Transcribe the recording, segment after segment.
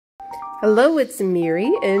Hello, it's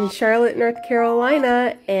Miri in Charlotte, North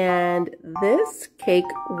Carolina, and this cake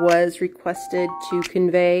was requested to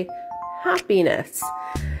convey happiness.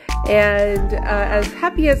 And as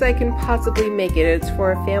happy as I can possibly make it, it's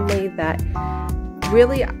for a family that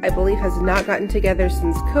really, I believe, has not gotten together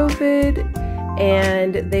since COVID,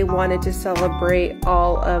 and they wanted to celebrate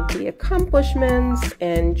all of the accomplishments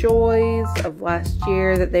and joys of last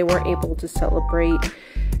year that they weren't able to celebrate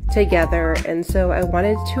together. And so I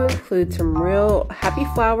wanted to include some real happy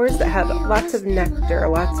flowers that have lots of nectar,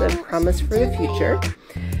 lots of promise for the future.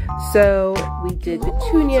 So we did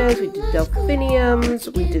petunias, we did delphiniums,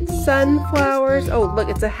 we did sunflowers. Oh, look,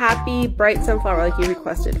 it's a happy, bright sunflower like you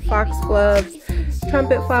requested. Foxgloves,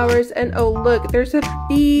 trumpet flowers, and oh, look, there's a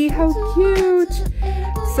bee. How cute!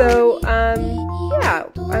 So, yeah,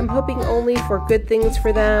 I'm hoping only for good things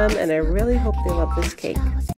for them, and I really hope they love this cake.